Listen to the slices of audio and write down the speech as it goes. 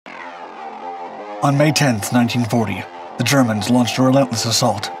On May 10, 1940, the Germans launched a relentless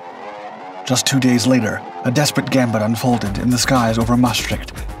assault. Just 2 days later, a desperate gambit unfolded in the skies over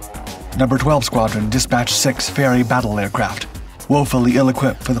Maastricht. No.12 Squadron dispatched 6 Fairey Battle aircraft, woefully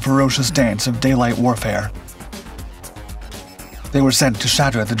ill-equipped for the ferocious dance of daylight warfare. They were sent to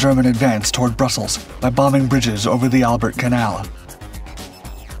shatter the German advance toward Brussels by bombing bridges over the Albert Canal.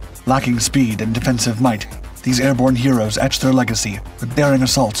 Lacking speed and defensive might, these airborne heroes etched their legacy with daring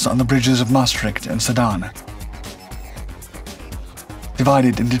assaults on the bridges of Maastricht and Sedan.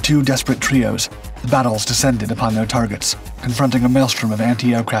 Divided into 2 desperate trios, the battles descended upon their targets, confronting a maelstrom of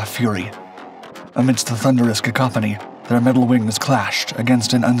anti-aircraft fury. Amidst the thunderous cacophony, their metal wings clashed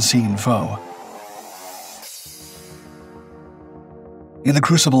against an unseen foe. In the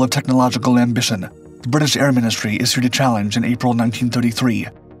crucible of technological ambition, the British Air Ministry issued a challenge in April 1933,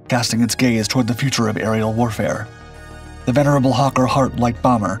 casting its gaze toward the future of aerial warfare. The venerable Hawker Hart light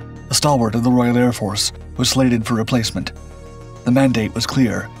bomber, a stalwart of the Royal Air Force, was slated for replacement. The mandate was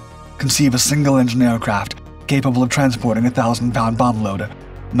clear: conceive a single-engine aircraft capable of transporting a 1,000-pound bomb load,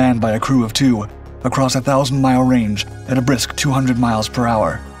 manned by a crew of 2, across a 1,000-mile range at a brisk 200 miles per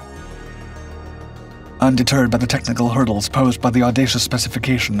hour. Undeterred by the technical hurdles posed by the audacious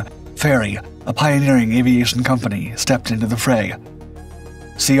specification, Fairey, a pioneering aviation company, stepped into the fray.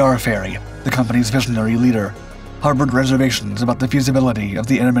 C.R. Fairey, the company's visionary leader, harbored reservations about the feasibility of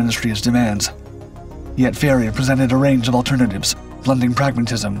the Air Ministry's demands. Yet Fairey presented a range of alternatives, blending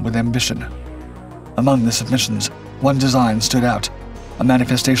pragmatism with ambition. Among the submissions, one design stood out, a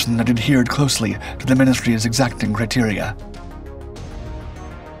manifestation that adhered closely to the Ministry's exacting criteria.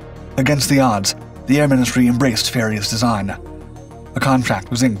 Against the odds, the Air Ministry embraced Fairey's design. A contract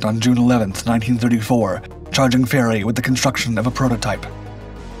was inked on June 11, 1934, charging Fairey with the construction of a prototype.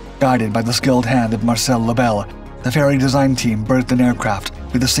 Guided by the skilled hand of Marcel Lebel, the Fairey design team berthed an aircraft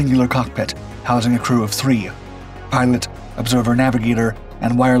with a singular cockpit housing a crew of 3: pilot, observer-navigator,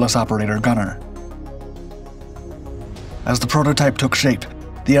 and wireless operator-gunner. As the prototype took shape,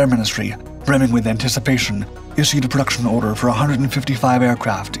 the Air Ministry, brimming with anticipation, issued a production order for 155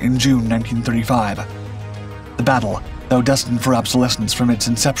 aircraft in June 1935. The battle, though destined for obsolescence from its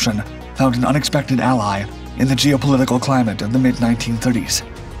inception, found an unexpected ally in the geopolitical climate of the mid-1930s.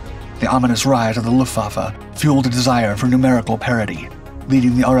 The ominous rise of the Luftwaffe fueled a desire for numerical parity,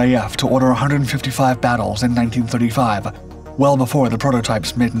 leading the RAF to order 155 battles in 1935, well before the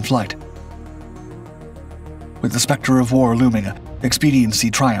prototype's maiden flight. With the specter of war looming,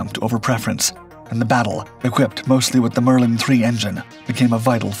 expediency triumphed over preference, and the battle, equipped mostly with the Merlin III engine, became a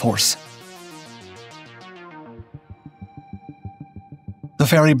vital force. The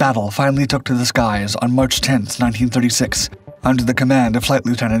Fairey Battle finally took to the skies on March 10, 1936, under the command of Flight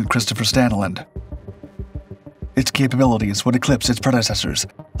Lieutenant Christopher Stanland. Its capabilities would eclipse its predecessors,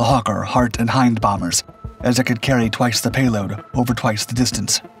 the Hawker, Hart, and Hind bombers, as it could carry twice the payload over twice the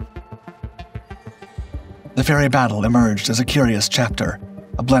distance. The Fairey Battle emerged as a curious chapter,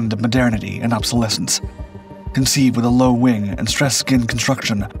 a blend of modernity and obsolescence. Conceived with a low wing and stress-skin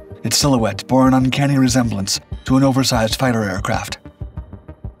construction, its silhouette bore an uncanny resemblance to an oversized fighter aircraft.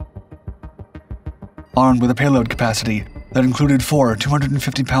 Armed with a payload capacity that included 4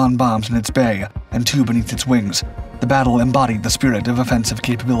 250-pound bombs in its bay and 2 beneath its wings, the battle embodied the spirit of offensive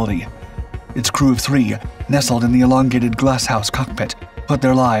capability. Its crew of 3, nestled in the elongated glasshouse cockpit, put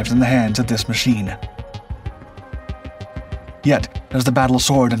their lives in the hands of this machine. Yet, as the battle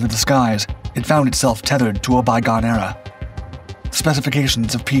soared into the skies, it found itself tethered to a bygone era. The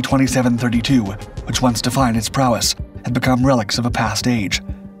specifications of P-2732, which once defined its prowess, had become relics of a past age.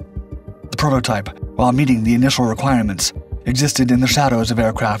 The prototype, while meeting the initial requirements, existed in the shadows of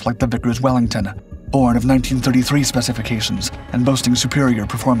aircraft like the Vickers Wellington, born of 1933 specifications and boasting superior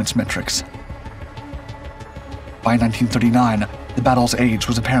performance metrics. By 1939, the battle's age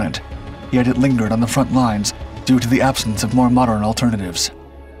was apparent, yet it lingered on the front lines due to the absence of more modern alternatives.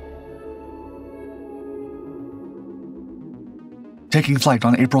 Taking flight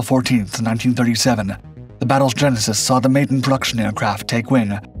on April 14, 1937, the battle's genesis saw the maiden production aircraft take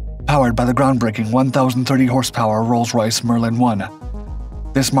wing, powered by the groundbreaking 1,030 horsepower Rolls-Royce Merlin I.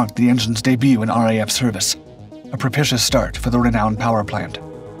 This marked the engine's debut in RAF service, a propitious start for the renowned power plant.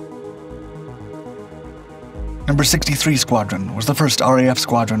 No. 63 Squadron was the first RAF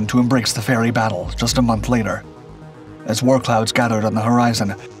squadron to embrace the Fairey Battle just a month later. As war clouds gathered on the horizon,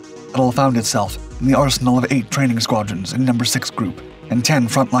 the battle found itself in the arsenal of 8 training squadrons in No. 6 Group and 10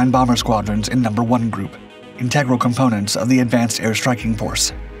 frontline bomber squadrons in No. 1 Group, integral components of the Advanced Air Striking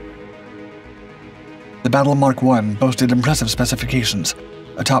Force. The Battle Mark I boasted impressive specifications,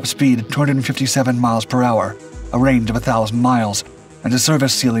 a top speed of 257 miles per hour, a range of 1,000 miles, and a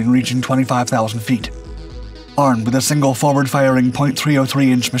service ceiling reaching 25,000 feet. Armed with a single forward-firing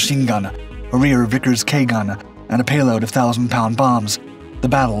 .303-inch machine gun, a rear Vickers K gun, and a payload of 1,000-pound bombs, the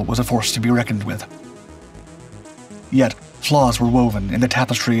battle was a force to be reckoned with. Yet, flaws were woven in the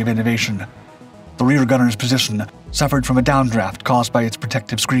tapestry of innovation. The rear gunner's position suffered from a downdraft caused by its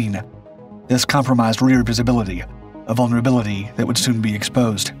protective screen. This compromised rear visibility, a vulnerability that would soon be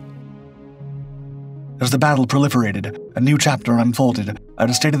exposed. As the battle proliferated, a new chapter unfolded at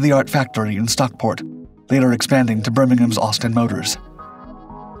a state-of-the-art factory in Stockport, later expanding to Birmingham's Austin Motors.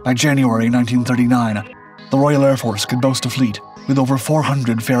 By January 1939, the Royal Air Force could boast a fleet with over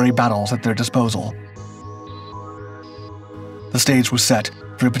 400 Fairey Battles at their disposal. The stage was set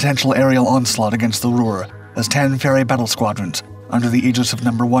for a potential aerial onslaught against the Ruhr as 10 Fairey Battle squadrons, under the aegis of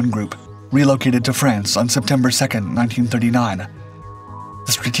No. 1 Group, relocated to France on September 2, 1939.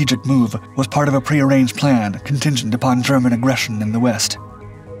 The strategic move was part of a prearranged plan contingent upon German aggression in the West.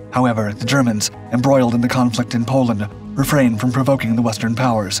 However, the Germans, embroiled in the conflict in Poland, refrained from provoking the Western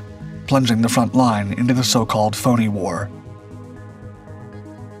powers, plunging the front line into the so-called phony war.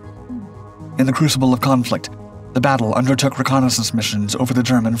 In the crucible of conflict, the battle undertook reconnaissance missions over the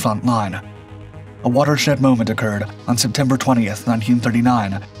German front line. A watershed moment occurred on September 20th,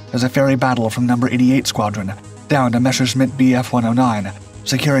 1939, as a Fairey Battle from No. 88 Squadron downed a Messerschmitt Bf-109,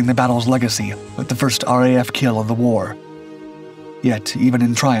 securing the battle's legacy with the first RAF kill of the war. Yet, even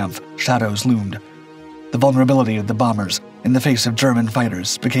in triumph, shadows loomed. The vulnerability of the bombers in the face of German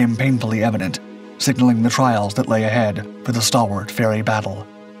fighters became painfully evident, signaling the trials that lay ahead for the stalwart Fairey Battle.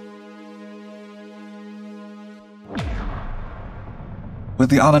 With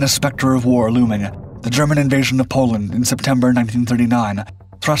the ominous specter of war looming, the German invasion of Poland in September 1939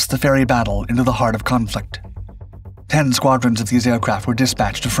 thrust the Fairey Battle into the heart of conflict. 10 squadrons of these aircraft were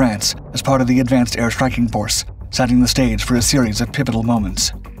dispatched to France as part of the Advanced Air Striking Force, setting the stage for a series of pivotal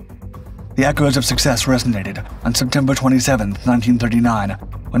moments. The echoes of success resonated on September 27, 1939,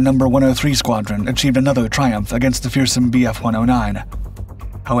 when No. 103 Squadron achieved another triumph against the fearsome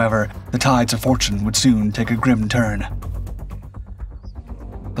Bf-109. However, the tides of fortune would soon take a grim turn.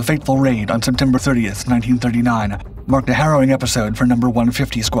 The fateful raid on September 30th, 1939, marked a harrowing episode for No.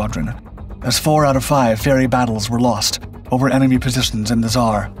 150 Squadron, as 4 out of 5 Fairey Battles were lost over enemy positions in the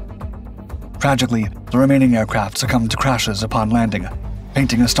Saar. Tragically, the remaining aircraft succumbed to crashes upon landing,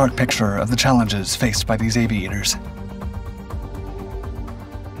 painting a stark picture of the challenges faced by these aviators.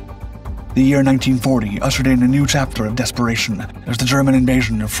 The year 1940 ushered in a new chapter of desperation as the German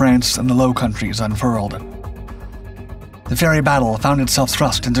invasion of France and the Low Countries unfurled. The Fairey Battle found itself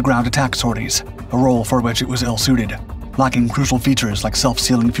thrust into ground attack sorties, a role for which it was ill-suited, lacking crucial features like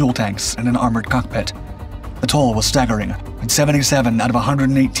self-sealing fuel tanks and an armored cockpit. The toll was staggering, with 77 out of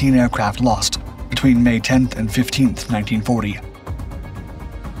 118 aircraft lost between May 10th and 15th, 1940.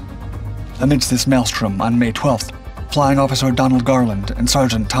 Amidst this maelstrom on May 12th, Flying Officer Donald Garland and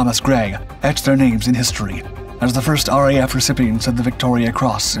Sergeant Thomas Gray etched their names in history as the first RAF recipients of the Victoria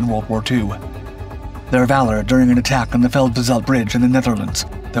Cross in World War II. Their valor during an attack on the Veldvezelt Bridge in the Netherlands,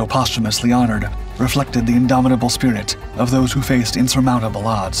 though posthumously honored, reflected the indomitable spirit of those who faced insurmountable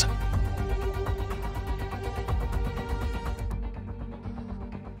odds.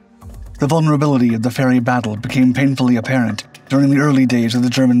 The vulnerability of the Fairey Battle became painfully apparent during the early days of the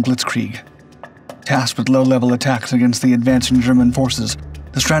German Blitzkrieg. Tasked with low-level attacks against the advancing German forces,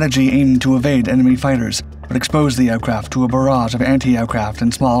 the strategy aimed to evade enemy fighters but exposed the aircraft to a barrage of anti-aircraft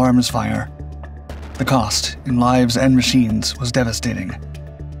and small arms fire. The cost, in lives and machines, was devastating.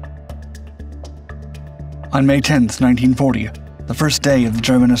 On May 10, 1940, the first day of the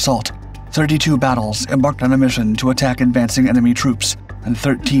German assault, 32 battles embarked on a mission to attack advancing enemy troops, and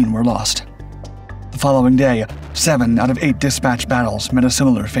 13 were lost. The following day, 7 out of 8 dispatch battles met a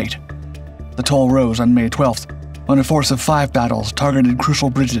similar fate. The toll rose on May 12th, when a force of 5 battles targeted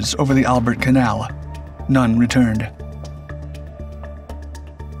crucial bridges over the Albert Canal. None returned.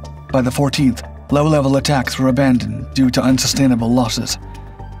 By the 14th, low-level attacks were abandoned due to unsustainable losses.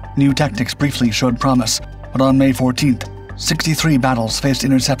 New tactics briefly showed promise, but on May 14th, 63 battles faced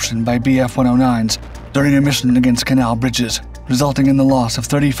interception by Bf-109s during a mission against canal bridges, resulting in the loss of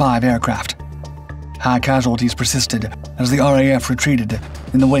 35 aircraft. High casualties persisted as the RAF retreated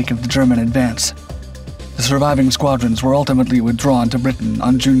in the wake of the German advance. The surviving squadrons were ultimately withdrawn to Britain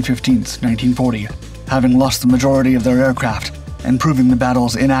on June 15, 1940, having lost the majority of their aircraft and proving the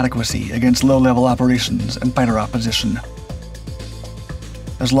battle's inadequacy against low-level operations and fighter opposition.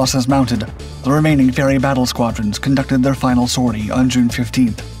 As losses mounted, the remaining Fairey Battle squadrons conducted their final sortie on June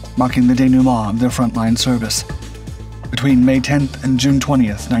 15th, marking the denouement of their frontline service. Between May 10th and June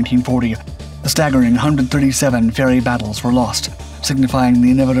 20th, 1940, a staggering 137 Fairey Battles were lost, signifying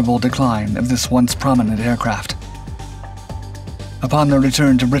the inevitable decline of this once prominent aircraft. Upon their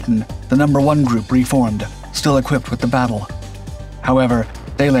return to Britain, the No. 1 Group reformed, still equipped with the Battle. However,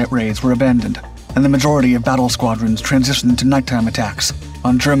 daylight raids were abandoned, and the majority of battle squadrons transitioned to nighttime attacks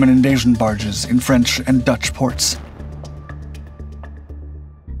on German invasion barges in French and Dutch ports.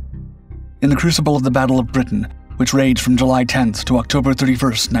 In the crucible of the Battle of Britain, which raged from July 10th to October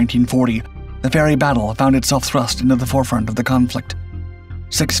 31st, 1940, the Fairey Battle found itself thrust into the forefront of the conflict.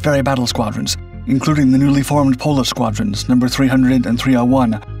 6 Fairey Battle squadrons, including the newly formed Polish squadrons No. 300 and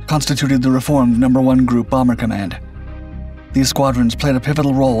 301, constituted the reformed No. 1 Group Bomber Command. These squadrons played a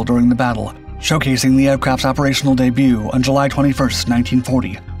pivotal role during the battle, showcasing the aircraft's operational debut on July 21st,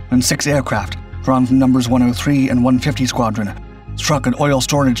 1940, when 6 aircraft, drawn from Numbers 103 and 150 Squadron, struck at oil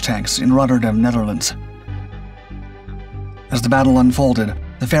storage tanks in Rotterdam, Netherlands. As the battle unfolded,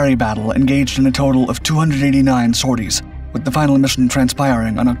 the Fairey Battle engaged in a total of 289 sorties, with the final mission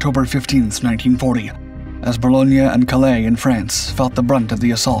transpiring on October 15, 1940, as Boulogne and Calais in France felt the brunt of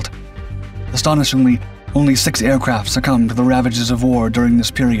the assault. Astonishingly, only 6 aircraft succumbed to the ravages of war during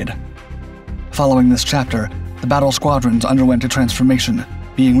this period. Following this chapter, the battle squadrons underwent a transformation,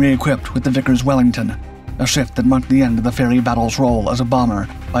 being re-equipped with the Vickers Wellington, a shift that marked the end of the Fairey Battle's role as a bomber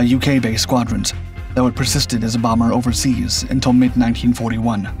by UK-based squadrons, though it persisted as a bomber overseas until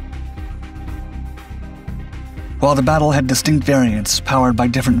mid-1941. While the battle had distinct variants powered by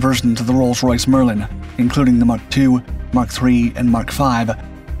different versions of the Rolls-Royce Merlin, including the Mark II, Mark III, and Mark V,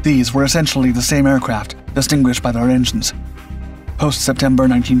 these were essentially the same aircraft, distinguished by their engines. Post-September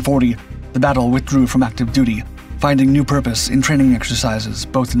 1940, the battle withdrew from active duty, finding new purpose in training exercises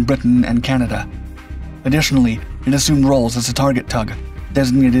both in Britain and Canada. Additionally, it assumed roles as a target tug,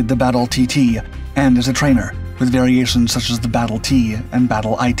 designated the Battle TT, and as a trainer, with variations such as the Battle T and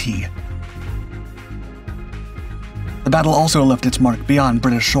Battle IT. The battle also left its mark beyond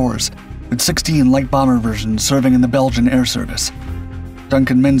British shores, with 16 light bomber versions serving in the Belgian Air Service.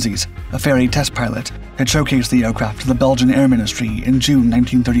 Duncan Menzies, a Fairey test pilot, had showcased the aircraft to the Belgian Air Ministry in June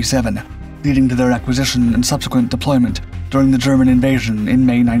 1937, leading to their acquisition and subsequent deployment during the German invasion in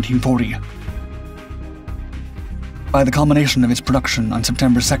May 1940. By the culmination of its production on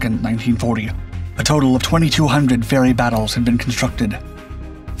September 2, 1940, a total of 2,200 Fairey Battles had been constructed.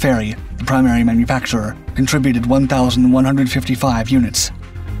 Fairey, the primary manufacturer, contributed 1,155 units.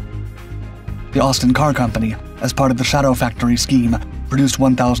 The Austin Car Company, as part of the Shadow Factory scheme, produced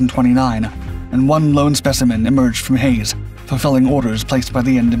 1,029, and one lone specimen emerged from Hayes, fulfilling orders placed by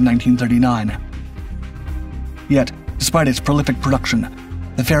the end of 1939. Yet, despite its prolific production,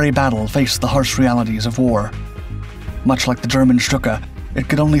 the Fairey Battle faced the harsh realities of war. Much like the German Stuka, it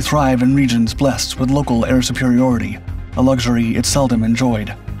could only thrive in regions blessed with local air superiority, a luxury it seldom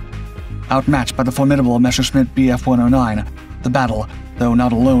enjoyed. Outmatched by the formidable Messerschmitt Bf 109, the battle, though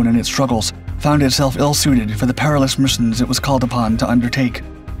not alone in its struggles, found itself ill-suited for the perilous missions it was called upon to undertake,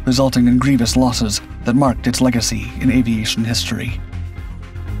 resulting in grievous losses that marked its legacy in aviation history.